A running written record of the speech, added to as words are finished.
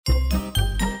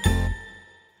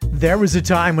There was a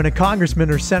time when a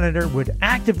congressman or senator would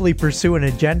actively pursue an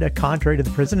agenda contrary to the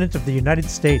President of the United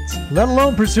States, let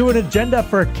alone pursue an agenda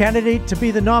for a candidate to be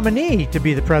the nominee to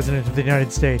be the President of the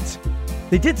United States.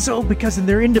 They did so because in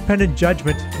their independent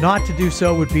judgment, not to do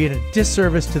so would be a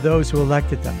disservice to those who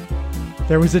elected them.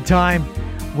 There was a time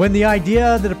when the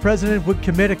idea that a president would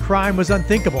commit a crime was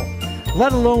unthinkable,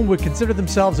 let alone would consider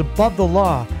themselves above the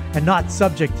law and not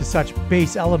subject to such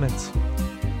base elements.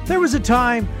 There was a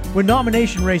time when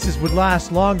nomination races would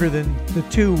last longer than the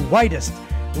two whitest,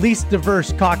 least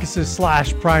diverse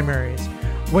caucuses/primaries,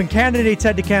 when candidates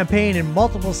had to campaign in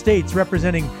multiple states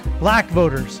representing black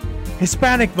voters,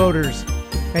 Hispanic voters,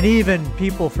 and even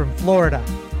people from Florida.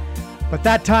 But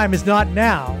that time is not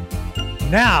now.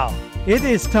 Now it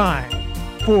is time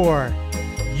for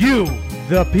you,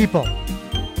 the people.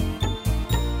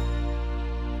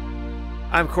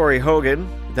 I'm Corey Hogan.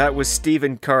 That was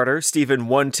Stephen Carter, Stephen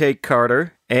One Take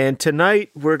Carter. And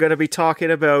tonight we're going to be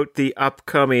talking about the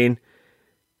upcoming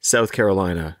South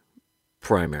Carolina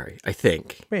primary, I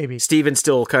think. Maybe. Stephen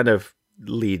still kind of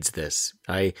leads this.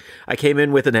 I came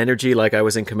in with an energy like I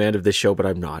was in command of this show, but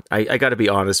I'm not. I got to be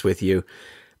honest with you.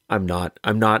 I'm not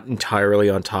entirely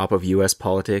on top of U.S.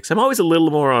 politics. I'm always a little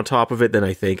more on top of it than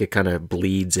I think. It kind of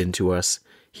bleeds into us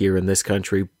here in this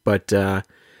country. But,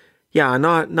 yeah,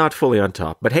 not fully on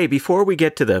top. But hey, before we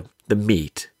get to the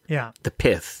meat, the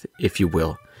pith, if you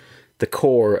will, the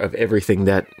core of everything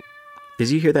that...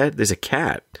 Did you hear that? There's a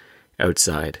cat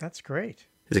outside. That's great.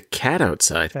 There's a cat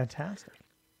outside. Fantastic.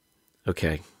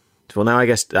 Okay. Well, now I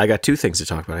guess I got two things to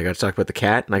talk about. I got to talk about the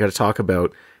cat, and I got to talk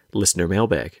about listener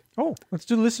mailbag. Oh, let's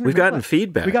do listener We've mailbag. gotten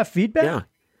feedback. We got feedback? Yeah.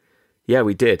 Yeah,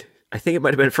 we did. I think it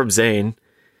might have been from Zane,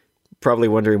 probably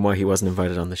wondering why he wasn't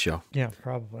invited on the show. Yeah,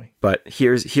 probably. But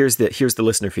here's the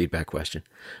listener feedback question.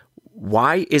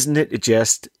 Why isn't it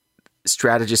just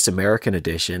Strategist American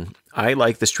Edition? I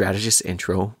like the Strategist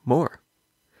intro more.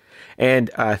 And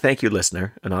thank you,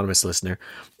 listener, anonymous listener.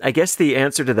 I guess the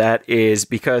answer to that is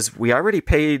because we already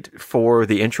paid for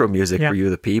the intro music for You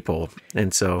the People.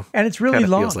 And so it's really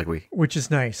long, feels like which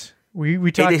is nice.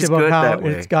 We talked about how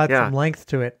it's got some length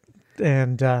to it.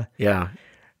 And and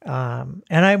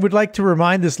I would like to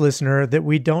remind this listener that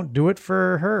we don't do it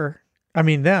for her. I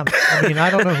mean, them. I mean, I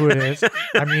don't know who it is.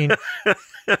 I mean...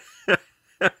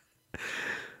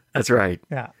 That's right.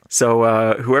 Yeah.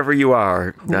 So whoever you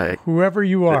are. Whoever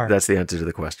you are. That's the answer to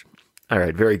the question. All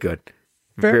right. Very good.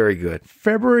 Very good.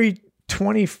 February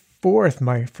 24th,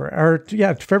 my friend.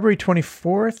 February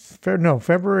 24th.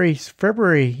 February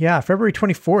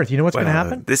 24th. You know what's going to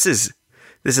happen? This is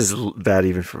that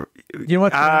even for... You know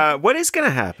what's what is going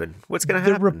to happen? What's going to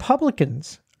happen? The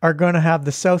Republicans are going to have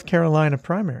the South Carolina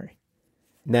primary.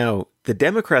 Now, the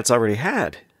Democrats already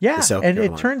had the South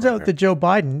Carolina it turns out that Joe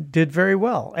Biden did very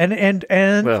well. And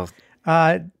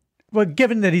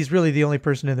given that he's really the only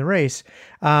person in the race,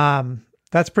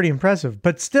 that's pretty impressive.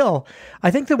 But still, I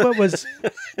think that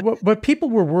what people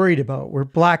were worried about were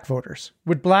black voters.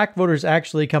 Would black voters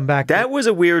actually come back? That was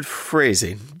a weird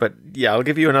phrasing, but yeah, I'll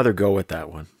give you another go with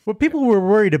that one. What people were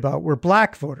worried about were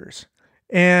black voters.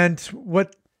 And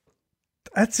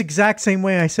that's the exact same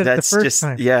way I said it the first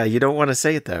time. Yeah, you don't want to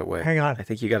say it that way. Hang on. I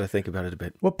think you got to think about it a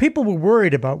bit. What people were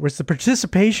worried about was the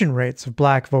participation rates of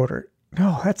black voters.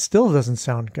 No, that still doesn't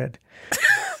sound good.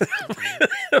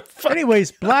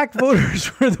 Anyways, black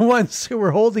voters were the ones who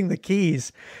were holding the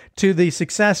keys to the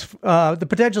success, the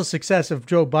potential success of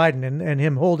Joe Biden and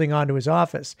him holding on to his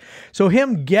office. So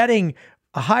him getting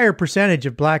a higher percentage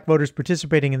of black voters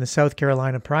participating in the South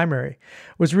Carolina primary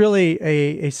was really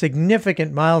a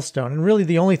significant milestone, and really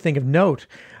the only thing of note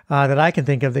that I can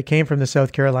think of that came from the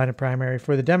South Carolina primary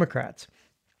for the Democrats.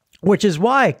 Which is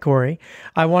why, Corey,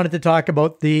 I wanted to talk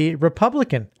about the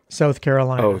Republican South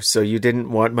Carolina. Oh, so you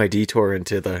didn't want my detour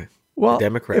into the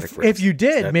Democratic race? If you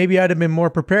did, maybe I'd have been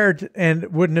more prepared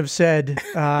and wouldn't have said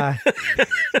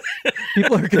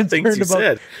people are concerned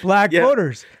about black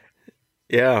voters.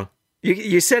 Yeah.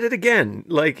 You said it again.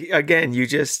 Like, again, you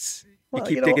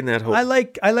keep digging that hole. I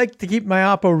like to keep my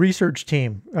Oppo research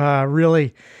team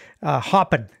really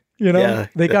hopping. You know,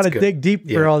 they got to dig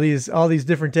deep for all these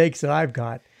different takes that I've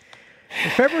got.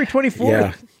 February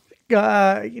 24th,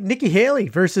 Nikki Haley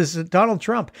versus Donald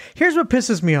Trump. Here's what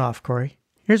pisses me off, Corey.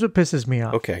 Here's what pisses me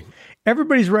off. Okay.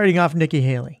 Everybody's writing off Nikki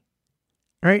Haley.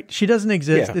 Right? She doesn't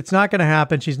exist. Yeah. It's not going to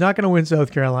happen. She's not going to win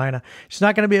South Carolina. She's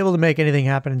not going to be able to make anything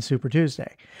happen in Super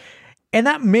Tuesday. And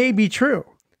that may be true.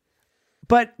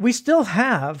 But we still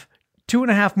have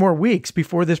 2.5 more weeks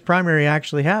before this primary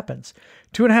actually happens.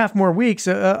 2.5 more weeks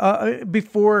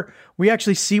before we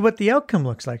actually see what the outcome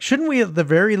looks like. Shouldn't we at the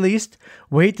very least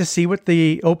wait to see what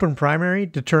the open primary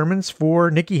determines for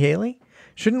Nikki Haley?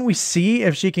 Shouldn't we see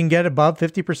if she can get above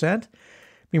 50%? I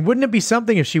mean, wouldn't it be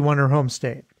something if she won her home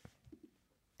state?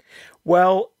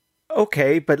 Well,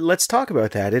 okay, but let's talk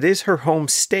about that. It is her home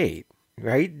state,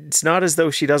 right? It's not as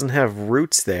though she doesn't have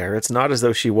roots there. It's not as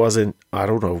though she wasn't, I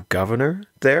don't know, governor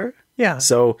there. Yeah.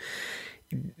 So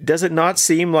does it not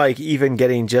seem like even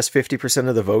getting just 50%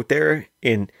 of the vote there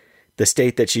in the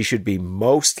state that she should be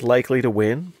most likely to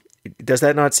win, does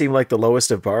that not seem like the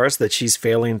lowest of bars that she's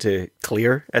failing to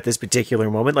clear at this particular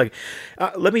moment? Like,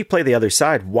 let me play the other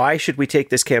side. Why should we take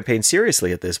this campaign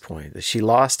seriously at this point? She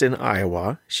lost in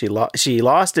Iowa. She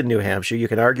lost in New Hampshire. You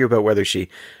can argue about whether she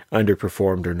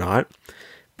underperformed or not,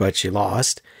 but she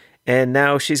lost. And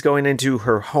now she's going into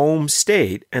her home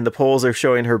state, and the polls are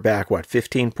showing her back,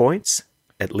 15 points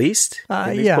at least?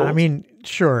 Yeah, polls? I mean,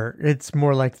 sure, it's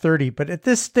more like 30, but at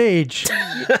this stage,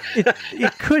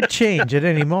 it could change at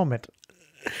any moment.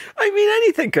 I mean,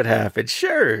 anything could happen,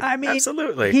 sure. I mean,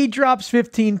 absolutely. He drops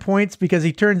 15 points because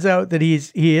he turns out that he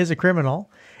is a criminal,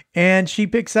 and she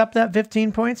picks up that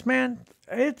 15 points, man.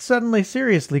 It's suddenly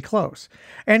seriously close.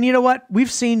 And you know what? We've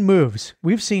seen moves.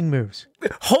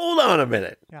 Hold on a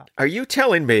minute. Yeah. Are you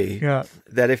telling me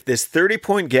that if this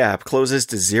 30-point gap closes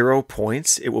to 0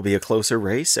 points, it will be a closer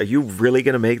race? Are you really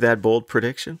going to make that bold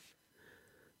prediction?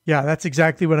 Yeah, that's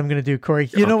exactly what I'm going to do, Corey.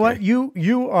 You know what? You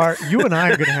and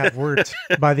I are going to have words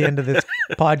by the end of this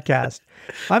podcast.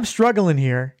 I'm struggling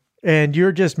here, and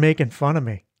you're just making fun of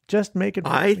me. Just making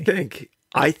fun of me.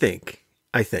 I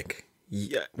think.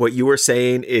 Yeah, what you were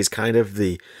saying is kind of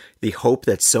the hope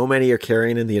that so many are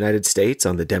carrying in the United States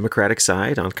on the Democratic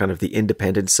side, on kind of the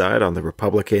independent side, on the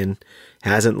Republican,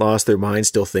 hasn't lost their mind,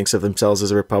 still thinks of themselves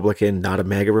as a Republican, not a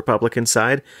mega Republican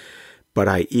side. But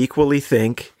I equally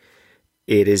think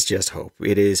it is just hope.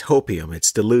 It is hopium.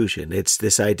 It's delusion. It's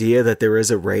this idea that there is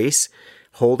a race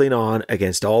holding on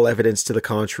against all evidence to the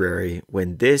contrary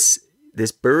when this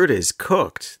bird is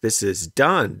cooked. This is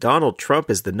done. Donald Trump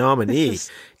is the nominee.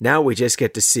 Now we just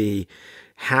get to see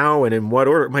how and in what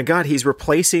order. My God, he's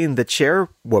replacing the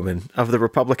chairwoman of the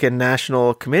Republican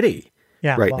National Committee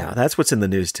now. That's what's in the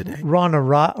news today.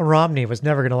 Ronna Romney was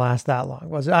never going to last that long,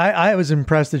 was it? I was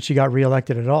impressed that she got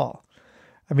reelected at all.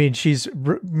 I mean, she's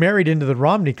married into the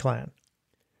Romney clan.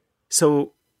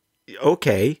 So,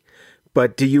 okay.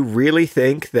 But do you really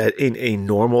think that in a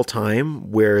normal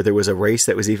time where there was a race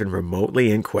that was even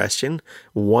remotely in question,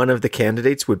 one of the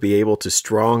candidates would be able to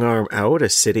strong arm out a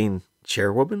sitting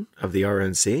chairwoman of the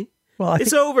RNC? Well,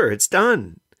 it's over. It's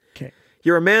done. Okay.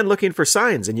 You're a man looking for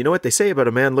signs. And you know what they say about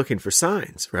a man looking for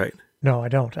signs, right? No, I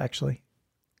don't, actually.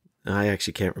 I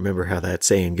actually can't remember how that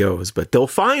saying goes, but they'll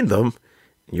find them.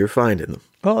 You're finding them.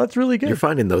 Oh, that's really good. You're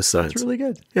finding those signs. That's really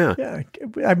good. Yeah.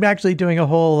 I'm actually doing a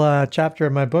whole chapter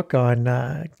in my book on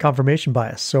confirmation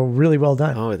bias. So really well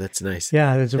done. Oh, that's nice.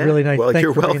 Yeah, it's a really nice. Well, thanks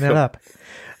you're for bringing that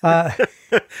up.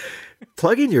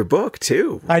 Plugging your book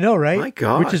too. I know, right? My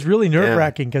God. Which is really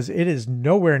nerve-wracking because it is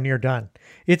nowhere near done.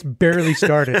 It's barely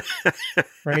started,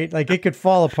 right? Like it could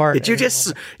fall apart. Did you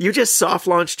just soft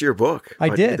launched your book? I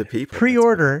did. The people.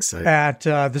 Pre-order at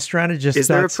the Strategist. Is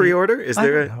there a pre-order? Is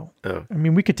there? I don't know. Oh. I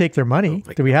mean, we could take their money.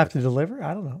 Do we have to deliver?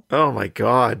 I don't know. Oh my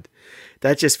God.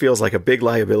 That just feels like a big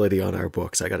liability on our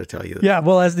books. I got to tell you. Yeah.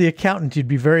 Well, as the accountant, you'd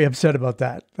be very upset about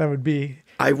that. That would be.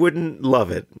 I wouldn't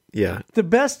love it. Yeah. The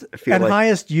best and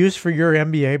highest use for your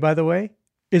MBA, by the way,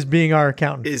 is being our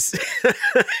accountant.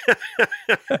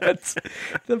 That's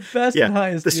the best and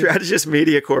highest. The Strategist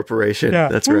Media Corporation. Yeah.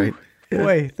 That's right. Yeah.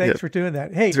 Boy, thanks for doing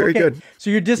that. Hey, it's very good. So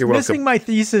you're dismissing my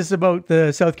thesis about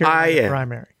the South Carolina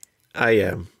primary. I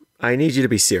am. I need you to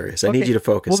be serious. I need you to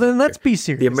focus. Well, then let's be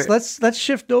serious. Let's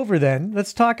shift over then.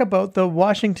 Let's talk about the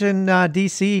Washington,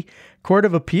 D.C. Court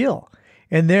of Appeal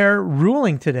and their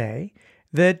ruling today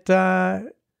that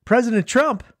President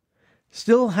Trump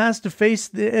still has to face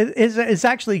is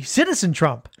actually citizen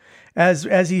Trump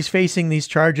as he's facing these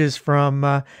charges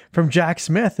from Jack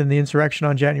Smith and the insurrection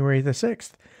on January the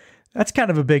 6th. That's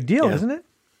kind of a big deal, isn't it?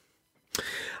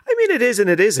 I mean, it is and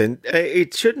it isn't.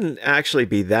 It shouldn't actually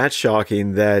be that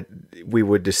shocking that we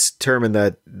would determine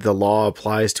that the law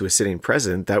applies to a sitting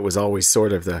president. That was always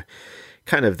sort of the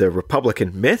kind of the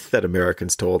Republican myth that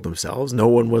Americans told themselves. No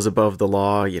one was above the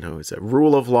law. You know, it's a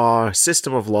rule of law,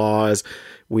 system of laws.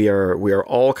 We are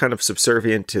all kind of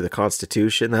subservient to the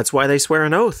Constitution. That's why they swear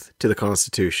an oath to the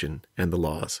Constitution and the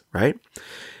laws, right?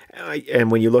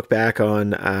 And when you look back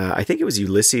on, I think it was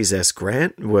Ulysses S.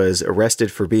 Grant was arrested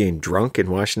for being drunk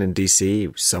in Washington, D.C.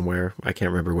 somewhere. I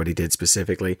can't remember what he did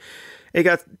specifically. He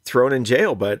got thrown in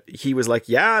jail, but he was like,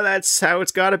 yeah, that's how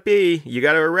it's got to be. You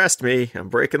got to arrest me. I'm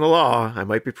breaking the law. I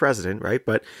might be president, right?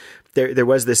 But there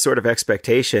was this sort of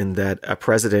expectation that a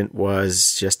president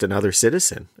was just another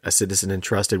citizen, a citizen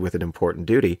entrusted with an important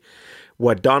duty.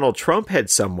 What Donald Trump had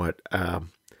somewhat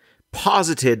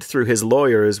posited through his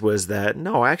lawyers was that,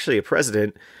 no, actually a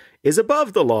president is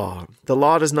above the law. The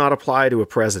law does not apply to a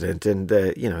president. And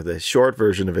the short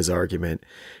version of his argument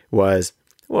was,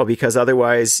 well, because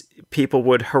otherwise people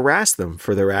would harass them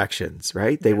for their actions,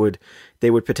 right? They would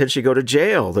potentially go to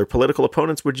jail. Their political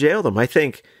opponents would jail them. I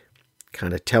think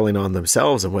kind of telling on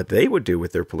themselves and what they would do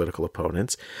with their political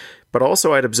opponents. But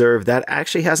also I'd observe that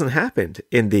actually hasn't happened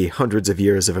in the hundreds of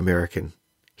years of American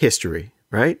history,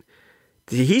 right?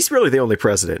 He's really the only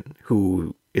president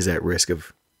who is at risk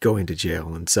of going to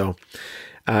jail. And so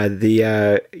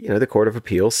the Court of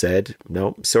Appeal said,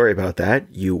 no, sorry about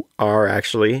that. You are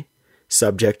actually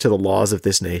subject to the laws of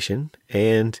this nation.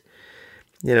 And,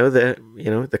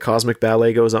 the cosmic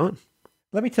ballet goes on.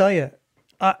 Let me tell you,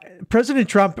 President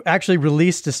Trump actually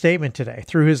released a statement today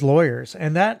through his lawyers,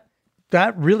 and that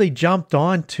really jumped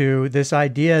onto this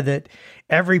idea that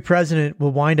every president will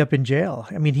wind up in jail.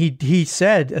 I mean, he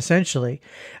said essentially,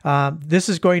 this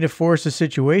is going to force a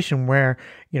situation where,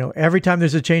 every time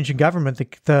there's a change in government,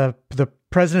 the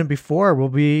president before will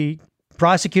be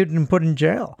prosecuted and put in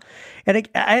jail. And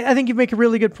I think you make a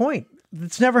really good point.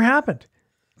 It's never happened.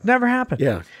 Never happened.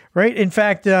 Yeah. Right. In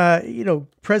fact,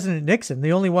 President Nixon,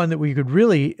 the only one that we could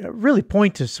really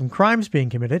point to some crimes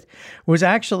being committed, was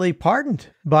actually pardoned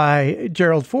by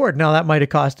Gerald Ford. Now, that might have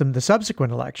cost him the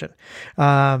subsequent election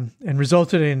and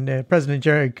resulted in President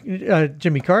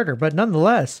Jimmy Carter. But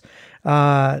nonetheless,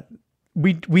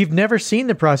 we've never seen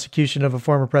the prosecution of a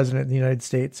former president in the United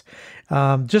States.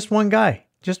 Just one guy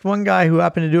who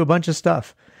happened to do a bunch of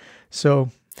stuff.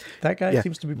 So that guy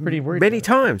seems to be pretty worried. Many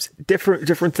times,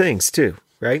 different things too,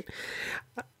 right?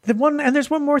 There's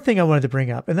one more thing I wanted to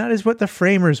bring up, and that is what the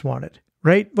framers wanted,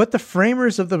 right? What the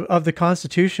framers of the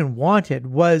Constitution wanted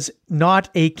was not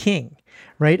a king,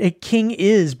 right? A king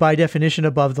is by definition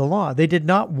above the law. They did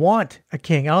not want a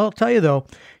king. I'll tell you though,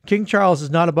 King Charles is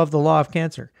not above the law of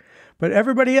cancer, but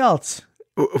everybody else.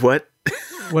 What?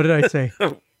 What did I say?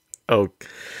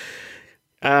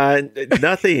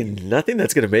 Nothing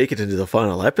that's going to make it into the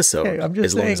final episode. Okay, I'm just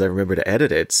as long as I remember to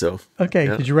edit it. So okay,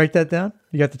 yeah. Did you write that down?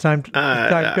 You got the time?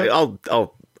 I'll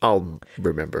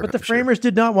remember. But the framers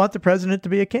did not want the president to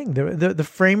be a king. The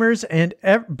framers and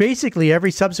basically every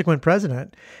subsequent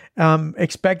president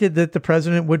expected that the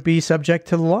president would be subject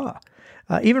to the law.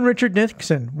 Even Richard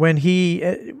Nixon, when he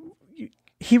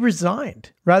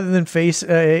resigned rather than face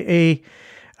an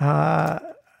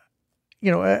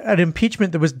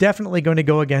impeachment that was definitely going to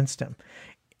go against him.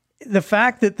 The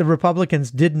fact that the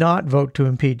Republicans did not vote to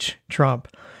impeach Trump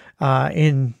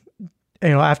after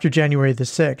January the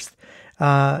 6th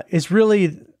is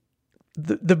really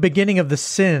the beginning of the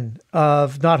sin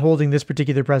of not holding this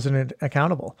particular president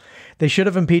accountable. They should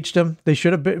have impeached him. They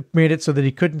should have made it so that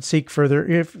he couldn't seek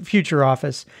further future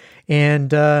office.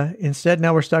 And instead,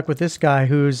 now we're stuck with this guy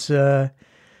who's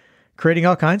creating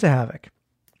all kinds of havoc.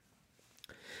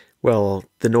 Well,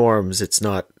 the norms, it's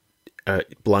not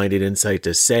blinded insight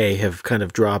to say, have kind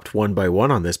of dropped one by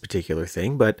one on this particular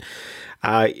thing. But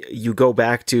you go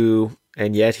back to,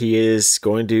 and yet he is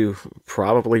going to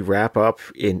probably wrap up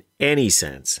in any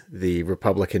sense the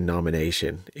Republican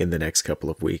nomination in the next couple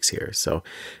of weeks here. So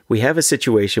we have a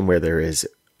situation where there is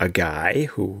a guy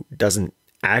who doesn't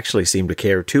actually seem to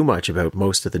care too much about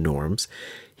most of the norms.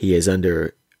 He is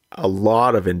under a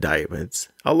lot of indictments,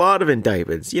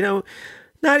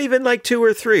 not even like 2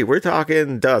 or 3. We're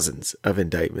talking dozens of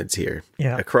indictments here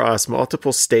across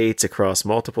multiple states, across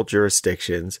multiple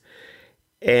jurisdictions.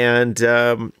 And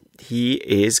he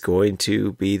is going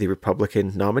to be the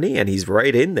Republican nominee, and he's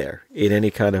right in there in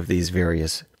any kind of these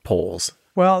various polls.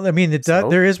 Well, I mean,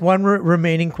 there is one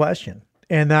remaining question,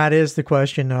 and that is the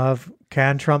question of,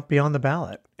 can Trump be on the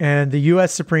ballot? And the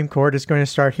U.S. Supreme Court is going to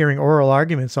start hearing oral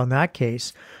arguments on that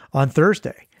case on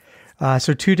Thursday.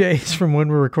 So 2 days from when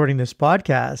we're recording this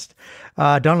podcast,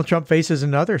 Donald Trump faces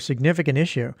another significant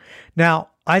issue. Now,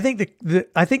 I think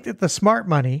that the smart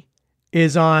money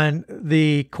is on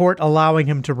the court allowing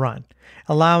him to run,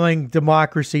 allowing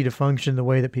democracy to function the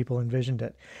way that people envisioned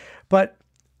it. But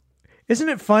isn't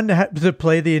it fun to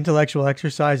play the intellectual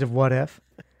exercise of what if?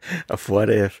 Of what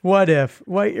if? What if?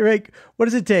 What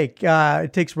does it take?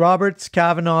 It takes Roberts,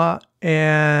 Kavanaugh,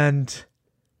 and...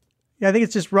 Yeah, I think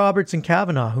it's just Roberts and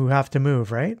Kavanaugh who have to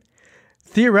move, right?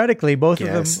 Theoretically, both of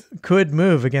them could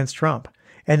move against Trump.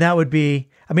 And that would be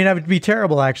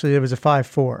terrible, actually. It was a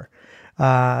 5-4.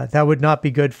 That would not be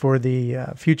good for the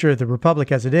future of the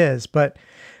Republic as it is. But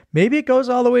maybe it goes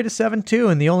all the way to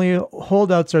 7-2, and the only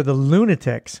holdouts are the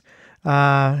lunatics,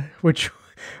 which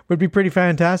would be pretty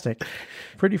fantastic.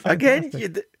 Pretty fantastic.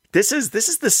 Again, this is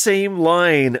the same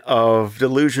line of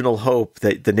delusional hope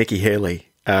that the Nikki Haley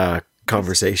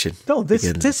conversation. No, this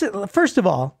is, first of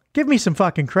all, give me some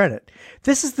fucking credit.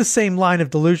 This is the same line of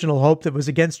delusional hope that was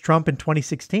against Trump in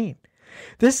 2016.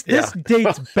 This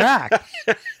dates back,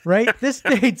 right? This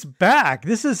dates back.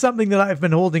 This is something that I've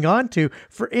been holding on to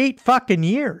for 8 fucking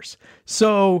years.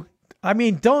 So, I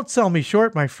mean, don't sell me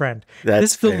short, my friend.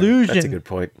 That's this delusion. Fair. That's a good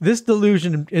point. This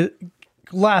delusion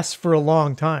lasts for a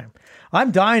long time.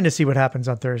 I'm dying to see what happens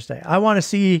on Thursday. I want to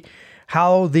see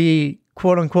how the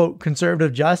quote unquote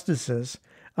conservative justices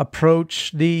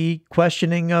approach the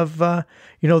questioning of,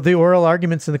 the oral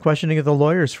arguments and the questioning of the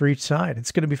lawyers for each side.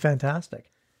 It's going to be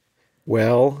fantastic.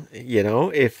 Well,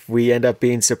 if we end up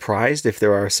being surprised, if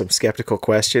there are some skeptical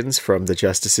questions from the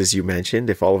justices you mentioned,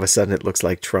 if all of a sudden it looks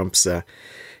like Trump's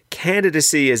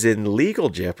candidacy is in legal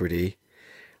jeopardy,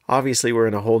 obviously we're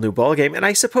in a whole new ballgame. And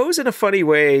I suppose in a funny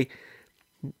way,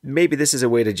 maybe this is a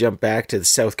way to jump back to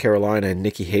South Carolina and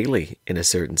Nikki Haley in a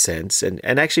certain sense. And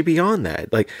actually beyond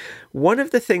that, like one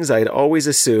of the things I'd always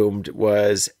assumed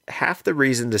was half the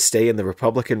reason to stay in the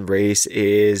Republican race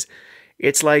is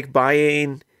it's like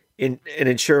buying an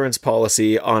insurance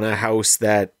policy on a house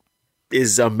that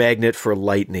is a magnet for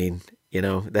lightning,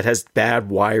 that has bad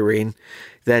wiring,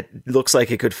 that looks like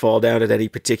it could fall down at any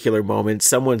particular moment.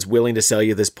 Someone's willing to sell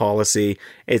you this policy.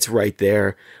 It's right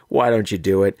there. Why don't you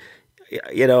do it?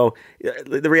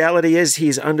 The reality is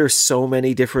he's under so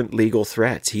many different legal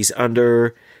threats. He's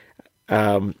under,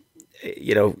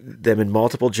 them in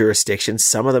multiple jurisdictions.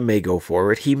 Some of them may go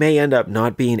forward. He may end up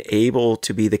not being able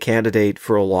to be the candidate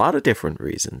for a lot of different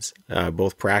reasons,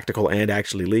 both practical and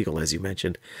actually legal, as you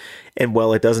mentioned. And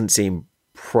while it doesn't seem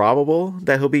probable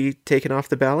that he'll be taken off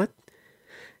the ballot,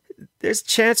 there's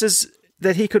chances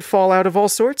that he could fall out of all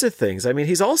sorts of things. I mean,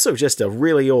 he's also just a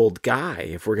really old guy,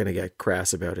 if we're going to get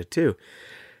crass about it too.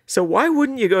 So why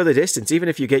wouldn't you go the distance, even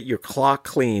if you get your clock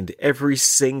cleaned every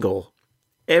single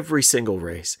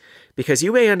race? Because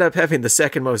you may end up having the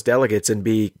second most delegates and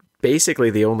be basically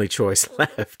the only choice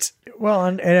left. Well,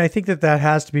 and I think that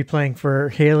has to be playing for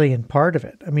Haley in part of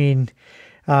it. I mean,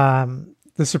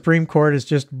 the Supreme Court is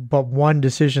just but one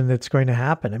decision that's going to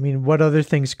happen. I mean, what other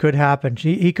things could happen?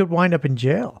 He could wind up in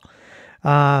jail.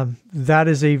 That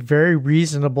is a very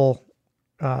reasonable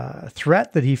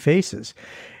threat that he faces.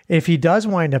 If he does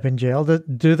wind up in jail,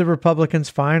 do the Republicans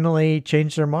finally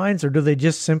change their minds, or do they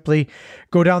just simply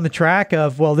go down the track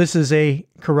of, well, this is a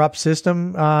corrupt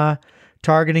system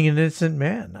targeting an innocent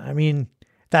man? I mean,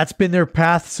 that's been their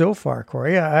path so far,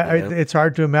 Corey. It's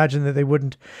hard to imagine that they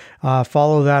wouldn't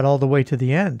follow that all the way to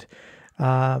the end.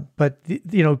 But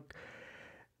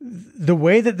the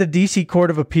way that the D.C. Court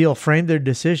of Appeal framed their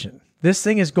decision, this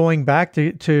thing is going back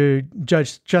to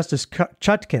Justice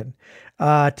Chutkan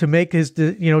to make his,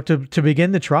 to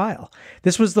begin the trial.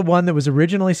 This was the one that was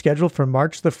originally scheduled for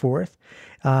March the 4th.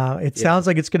 It sounds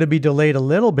like it's going to be delayed a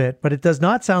little bit, but it does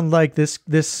not sound like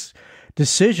this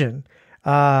decision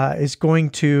is going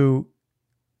to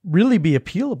really be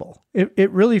appealable.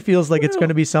 It really feels like it's going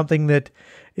to be something that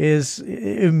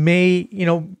it may,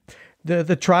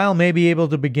 the trial may be able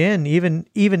to begin even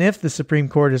if the Supreme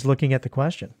Court is looking at the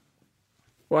question.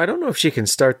 Well, I don't know if she can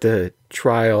start the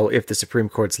trial if the Supreme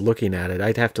Court's looking at it.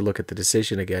 I'd have to look at the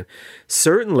decision again.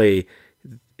 Certainly,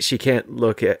 she can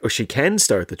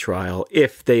start the trial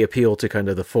if they appeal to kind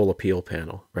of the full appeal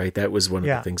panel, right? That was one of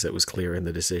the things that was clear in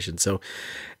the decision. So,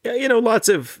 lots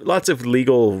of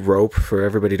legal rope for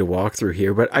everybody to walk through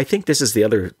here. But I think this is the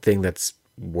other thing that's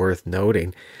worth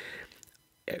noting.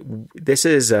 This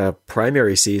is a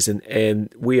primary season, and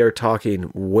we are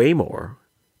talking way more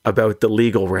about the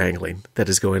legal wrangling that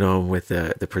is going on with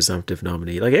the presumptive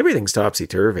nominee. Like, everything's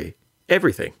topsy-turvy.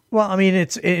 Everything. Well, I mean,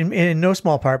 it's in no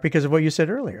small part because of what you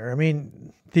said earlier. I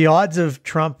mean, the odds of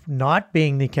Trump not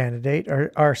being the candidate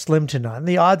are slim to none.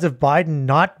 The odds of Biden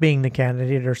not being the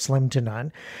candidate are slim to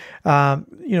none.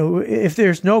 If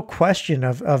there's no question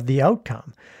of the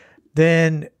outcome,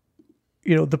 then,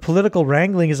 the political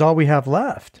wrangling is all we have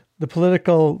left. The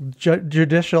political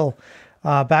judicial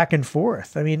back and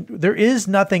forth. I mean, there is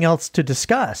nothing else to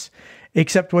discuss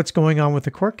except what's going on with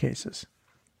the court cases.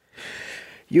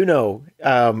 In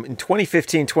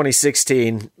 2015,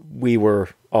 2016, we were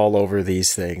all over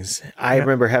these things. I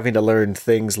remember having to learn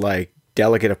things like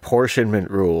delegate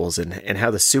apportionment rules and how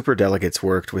the superdelegates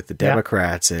worked with the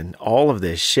Democrats and all of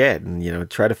this shit, and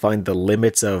try to find the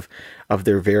limits of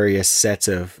their various sets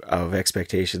of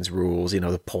expectations rules,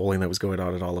 the polling that was going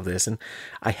on and all of this. And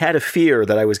I had a fear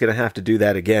that I was going to have to do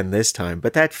that again this time,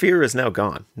 but that fear is now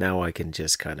gone. Now I can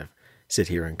just kind of sit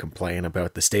here and complain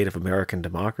about the state of American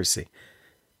democracy.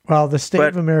 Well, the state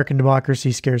of American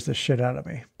democracy scares the shit out of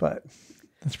me, but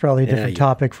that's probably a different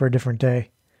topic for a different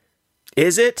day.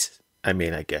 Is it? I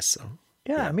mean, I guess so.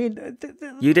 Yeah, I mean,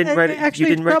 you didn't write. Actually,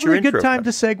 you didn't write your intro. It's probably a good time to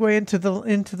segue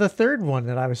into the third one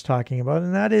that I was talking about,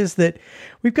 and that is that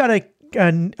we've got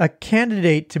a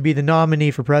candidate to be the nominee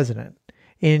for president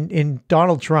in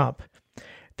Donald Trump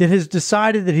that has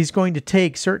decided that he's going to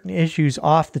take certain issues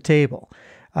off the table,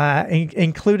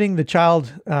 including the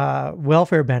child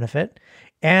welfare benefit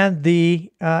and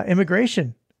the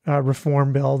immigration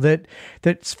reform bill that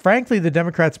frankly the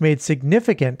Democrats made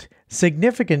significant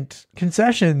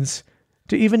concessions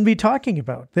to even be talking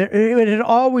about. It had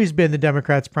always been the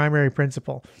Democrats' primary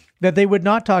principle that they would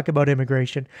not talk about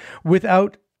immigration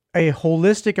without a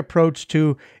holistic approach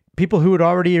to people who had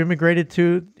already immigrated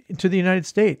to the United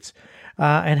States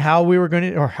and how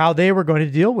they were going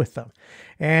to deal with them.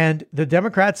 And the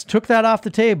Democrats took that off the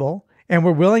table and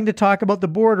were willing to talk about the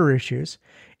border issues.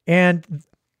 And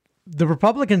the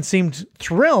Republicans seemed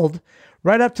thrilled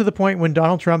right up to the point when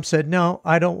Donald Trump said, no,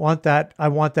 I don't want that. I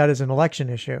want that as an election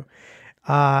issue.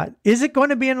 Is it going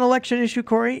to be an election issue,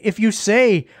 Corey? If you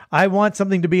say, I want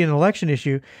something to be an election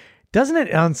issue, doesn't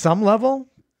it on some level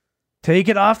take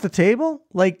it off the table?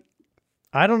 Like,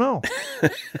 I don't know.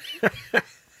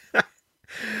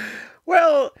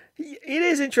 Well, it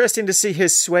is interesting to see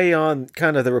his sway on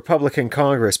kind of the Republican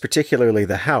Congress, particularly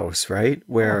the House, right?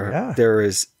 Where there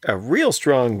is a real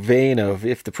strong vein of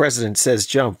if the president says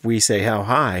jump, we say how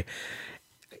high.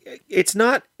 It's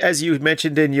not, as you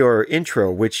mentioned in your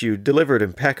intro, which you delivered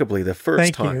impeccably the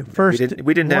first time. Thank you. First,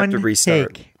 we didn't have to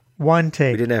restart. One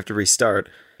take. We didn't have to restart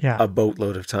a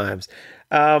boatload of times.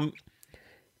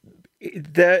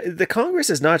 The Congress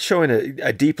is not showing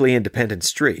a deeply independent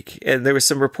streak. And there was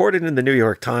some reported in the New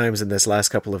York Times in this last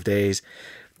couple of days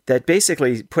that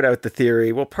basically put out the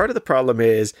theory, well, part of the problem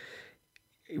is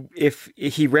if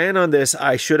he ran on this,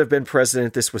 I should have been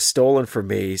president, this was stolen from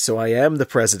me, so I am the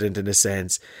president in a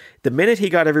sense. The minute he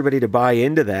got everybody to buy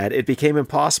into that, it became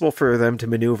impossible for them to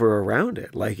maneuver around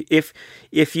it. Like if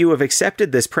you have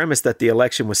accepted this premise that the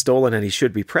election was stolen and he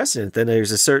should be president, then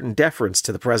there's a certain deference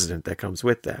to the president that comes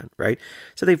with that, right?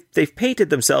 So they've painted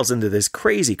themselves into this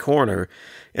crazy corner,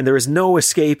 and there is no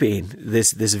escaping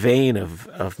this vein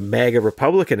of MAGA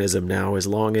republicanism now, as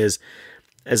long as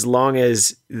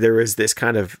there is this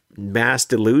kind of mass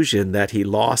delusion that he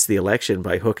lost the election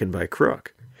by hook and by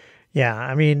crook. Yeah,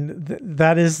 I mean,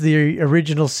 that is the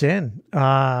original sin.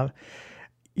 I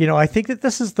think that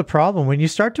this is the problem. When you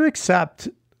start to accept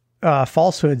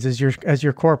falsehoods as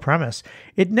your core premise,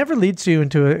 it never leads you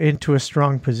into a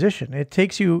strong position. It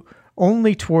takes you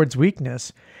only towards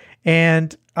weakness.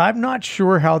 And I'm not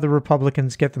sure how the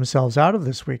Republicans get themselves out of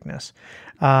this weakness.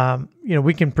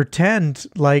 We can pretend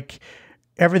like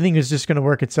everything is just going to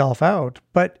work itself out,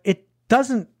 but it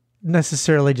doesn't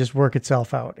necessarily just work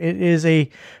itself out. It is a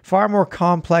far more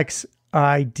complex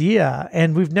idea,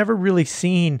 and we've never really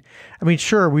seen,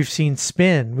 sure, we've seen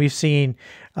spin, we've seen,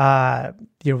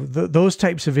 those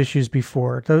types of issues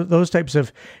before, those types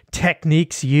of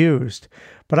techniques used,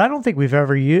 but I don't think we've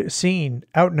ever seen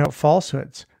out and out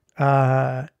falsehoods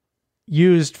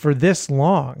used for this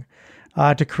long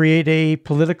to create a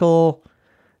political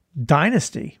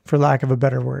dynasty, for lack of a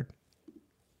better word.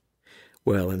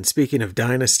 Well, and speaking of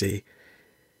dynasty,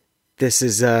 this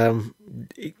is,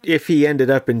 if he ended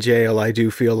up in jail, I do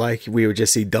feel like we would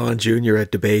just see Don Jr.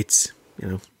 at debates,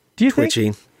 do you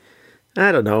twitching. Think?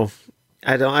 I don't know.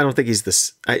 I don't think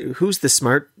he's who's the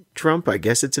smart Trump? I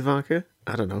guess it's Ivanka.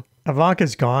 I don't know.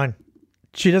 Ivanka's gone.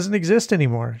 She doesn't exist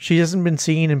anymore. She hasn't been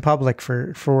seen in public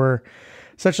for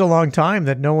such a long time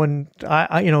that no one,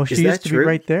 she used to be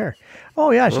right there. Oh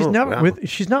yeah.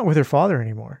 She's not with her father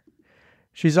anymore.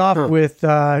 She's off with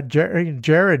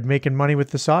Jared making money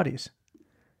with the Saudis.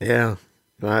 Yeah.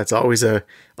 Well, it's always a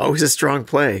strong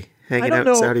play hanging out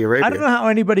in Saudi Arabia. I don't know how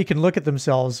anybody can look at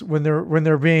themselves when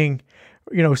they're being,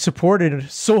 supported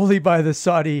solely by the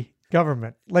Saudi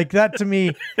government. Like that to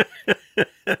me,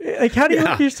 like how do you look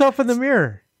at yourself in the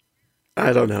mirror?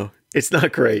 I don't know. It's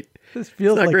not great. This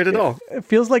feels not great at all. It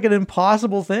feels like an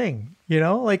impossible thing,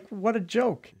 like what a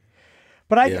joke.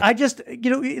 But I just,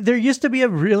 there used to be a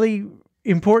really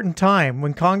important time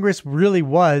when Congress really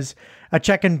was a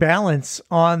check and balance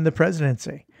on the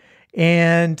presidency.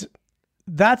 And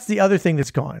that's the other thing that's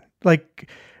gone. Like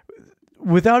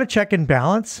without a check and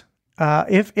balance,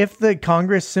 if the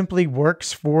Congress simply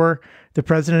works for the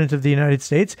president of the United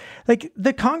States, like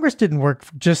the Congress didn't work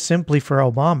just simply for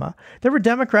Obama. There were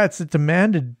Democrats that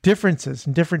demanded differences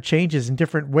and different changes and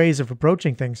different ways of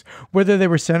approaching things, whether they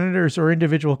were senators or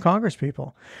individual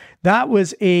congresspeople. That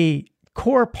was a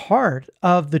core part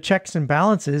of the checks and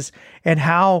balances and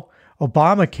how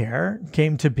Obamacare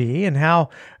came to be and how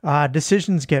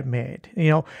decisions get made.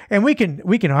 And we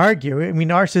can argue. I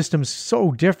mean, our system's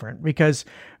so different because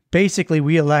basically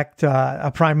we elect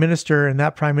a prime minister, and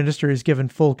that prime minister is given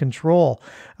full control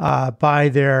by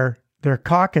their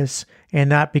caucus,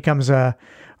 and that becomes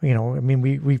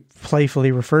we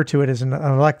playfully refer to it as an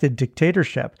elected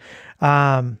dictatorship.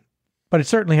 But it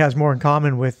certainly has more in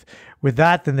common with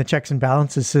that than the checks and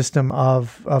balances system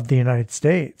of the United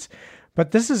States. But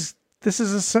this is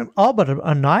all but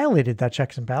annihilated that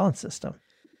checks and balance system.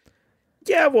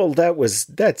 Yeah, well,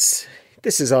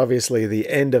 this is obviously the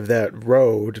end of that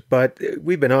road, but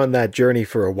we've been on that journey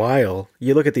for a while.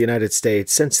 You look at the United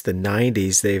States, since the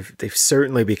 90s, they've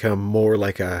certainly become more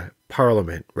like a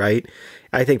parliament, right?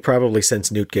 I think probably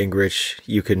since Newt Gingrich,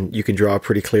 you can draw a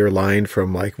pretty clear line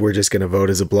from like, we're just going to vote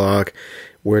as a bloc.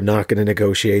 We're not going to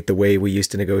negotiate the way we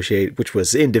used to negotiate, which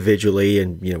was individually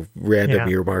and, random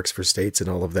earmarks for states and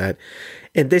all of that.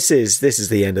 And this is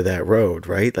the end of that road,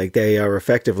 right? Like they are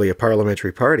effectively a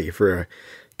parliamentary party for a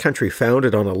country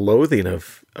founded on a loathing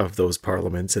of those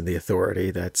parliaments and the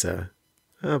authority. That's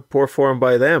poor form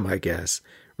by them, I guess,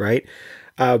 right?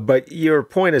 But your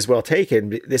point is well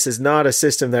taken. This is not a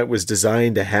system that was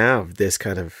designed to have this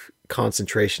kind of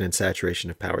concentration and saturation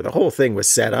of power. The whole thing was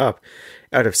set up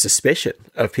out of suspicion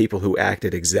of people who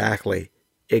acted exactly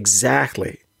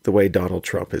the way Donald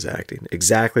Trump is acting,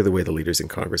 exactly the way the leaders in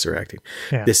Congress are acting.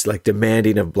 Yeah. This like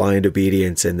demanding of blind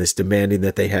obedience and this demanding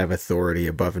that they have authority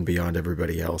above and beyond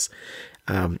everybody else.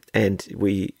 And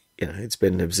we, it's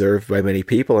been observed by many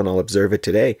people, and I'll observe it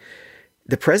today.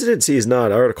 The presidency is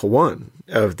not Article 1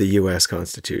 of the U.S.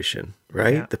 Constitution,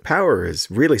 right? Yeah. The power is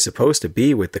really supposed to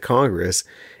be with the Congress,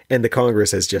 and the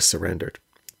Congress has just surrendered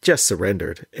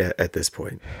at this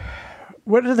point.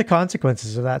 What are the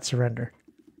consequences of that surrender?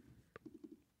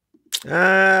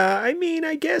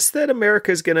 I guess that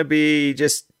America is going to be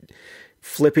just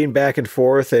flipping back and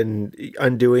forth and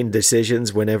undoing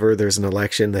decisions whenever there's an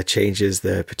election that changes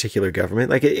the particular government.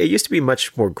 Like it used to be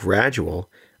much more gradual,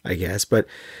 I guess, but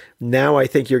now I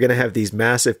think you're going to have these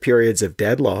massive periods of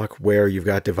deadlock where you've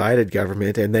got divided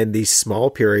government and then these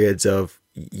small periods of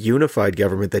unified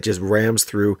government that just rams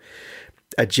through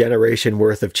a generation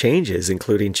worth of changes,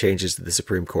 including changes to the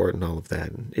Supreme Court and all of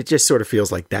that. And it just sort of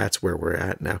feels like that's where we're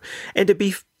at now. And to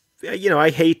be, I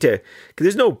hate to, because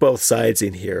there's no both sides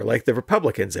in here. Like the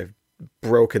Republicans have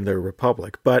broken their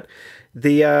republic, but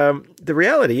the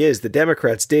reality is the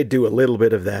Democrats did do a little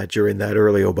bit of that during that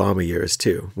early Obama years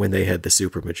too, when they had the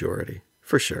supermajority,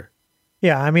 for sure.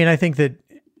 Yeah, I think that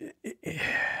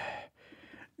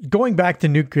going back to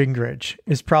Newt Gingrich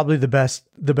is probably the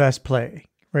best play,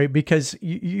 right? Because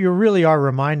you really are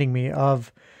reminding me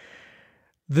of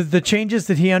the changes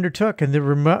that he undertook and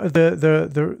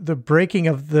the breaking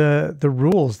of the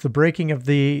rules, the breaking of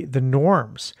the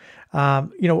norms.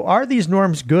 Are these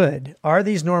norms good? Are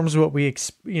these norms what we,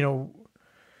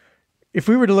 if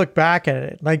we were to look back at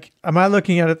it, like, am I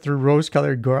looking at it through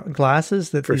rose-colored glasses?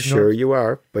 That for sure you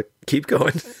are, but keep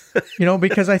going.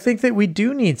 Because I think that we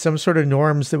do need some sort of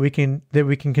norms that we can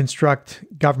construct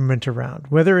government around,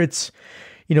 whether it's,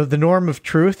 the norm of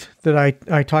truth that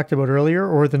I talked about earlier,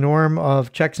 or the norm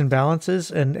of checks and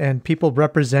balances and people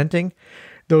representing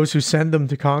those who send them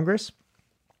to Congress.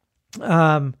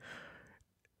 I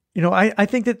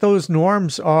think that those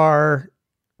norms are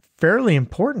fairly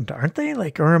important, aren't they?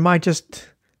 Like, or am I just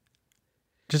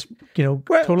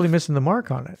totally missing the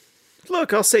mark on it?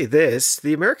 Look, I'll say this.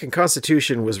 The American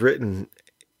Constitution was written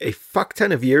a fuck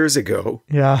ton of years ago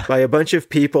by a bunch of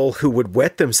people who would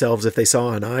wet themselves if they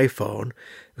saw an iPhone,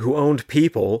 who owned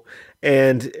people,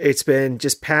 and it's been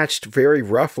just patched very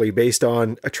roughly based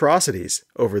on atrocities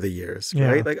over the years,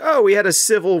 right? Like, we had a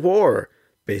civil war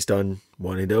based on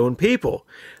wanting to own people.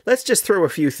 Let's just throw a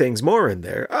few things more in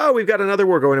there. Oh, we've got another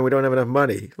war going and we don't have enough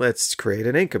money. Let's create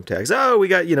an income tax. Oh, we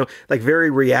got, like very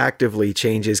reactively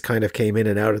changes kind of came in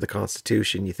and out of the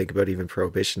Constitution. You think about even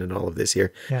prohibition and all of this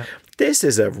here. Yeah. This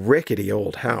is a rickety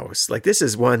old house. Like this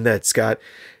is one that's got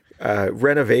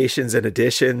renovations and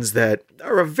additions that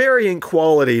are of varying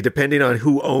quality depending on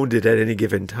who owned it at any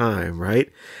given time,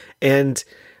 right? And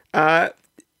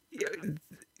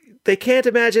they can't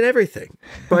imagine everything.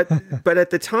 But at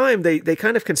the time, they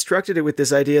kind of constructed it with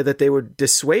this idea that they would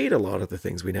dissuade a lot of the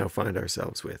things we now find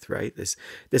ourselves with, right?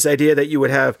 This idea that you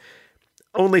would have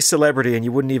only celebrity and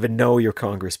you wouldn't even know your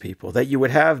Congress people, that you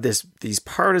would have these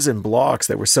partisan blocks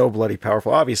that were so bloody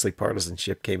powerful. Obviously,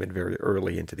 partisanship came in very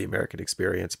early into the American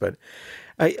experience, but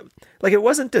it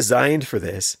wasn't designed for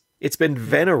this. It's been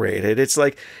venerated. It's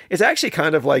actually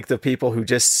kind of like the people who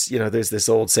just, there's this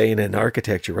old saying in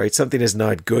architecture, right? Something is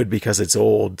not good because it's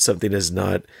old. Something is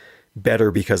not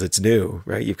better because it's new,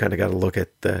 right? You've kind of got to look at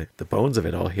the bones of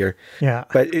it all here. Yeah.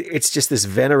 But it's just this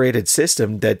venerated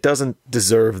system that doesn't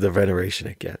deserve the veneration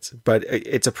it gets. But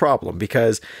it's a problem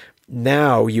because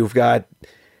now you've got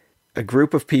a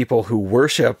group of people who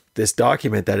worship this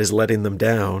document that is letting them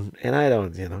down. And I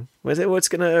don't, what's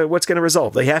gonna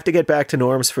resolve? They have to get back to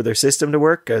norms for their system to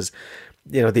work because,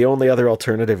 the only other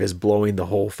alternative is blowing the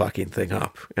whole fucking thing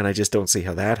up. And I just don't see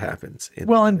how that happens. And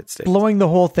blowing the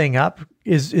whole thing up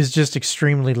is just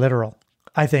extremely literal,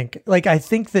 I think. I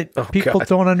think that people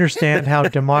don't understand how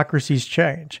democracies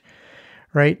change,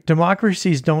 right?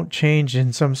 Democracies don't change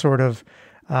in some sort of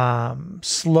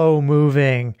slow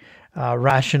moving,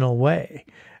 rational way.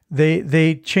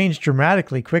 They change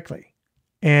dramatically quickly.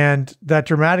 And that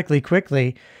dramatically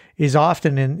quickly is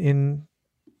often in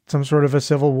some sort of a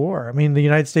civil war. I mean, the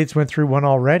United States went through one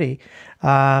already.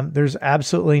 There's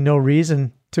absolutely no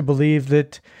reason to believe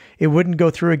that it wouldn't go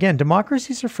through again.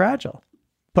 Democracies are fragile,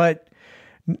 but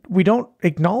we don't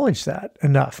acknowledge that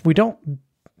enough. We don't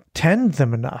tend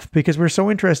them enough because we're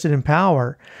so interested in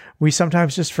power. We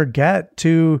sometimes just forget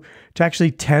to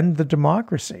actually tend the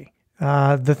democracy,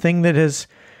 the thing that has,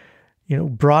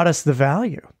 brought us the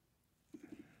value.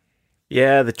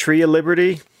 Yeah, the tree of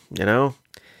liberty,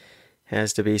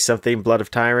 has to be something, blood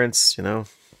of tyrants, I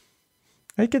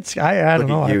don't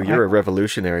know. You're a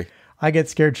revolutionary. I get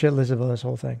scared shitless about this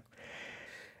whole thing.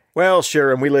 Well,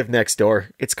 sure, and we live next door.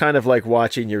 It's kind of like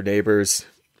watching your neighbors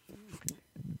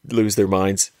lose their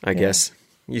minds, I guess.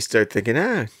 You start thinking,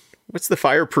 what's the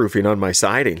fireproofing on my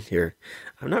siding here?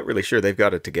 I'm not really sure they've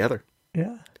got it together.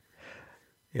 Yeah.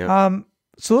 Yeah.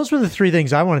 So those were the three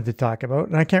things I wanted to talk about,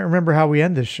 and I can't remember how we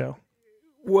end this show.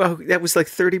 Well, that was like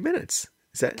 30 minutes.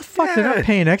 Is that the fuck? They're not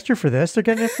paying extra for this. They're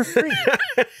getting it for free.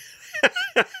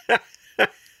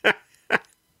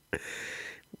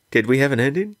 Did we have an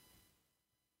ending?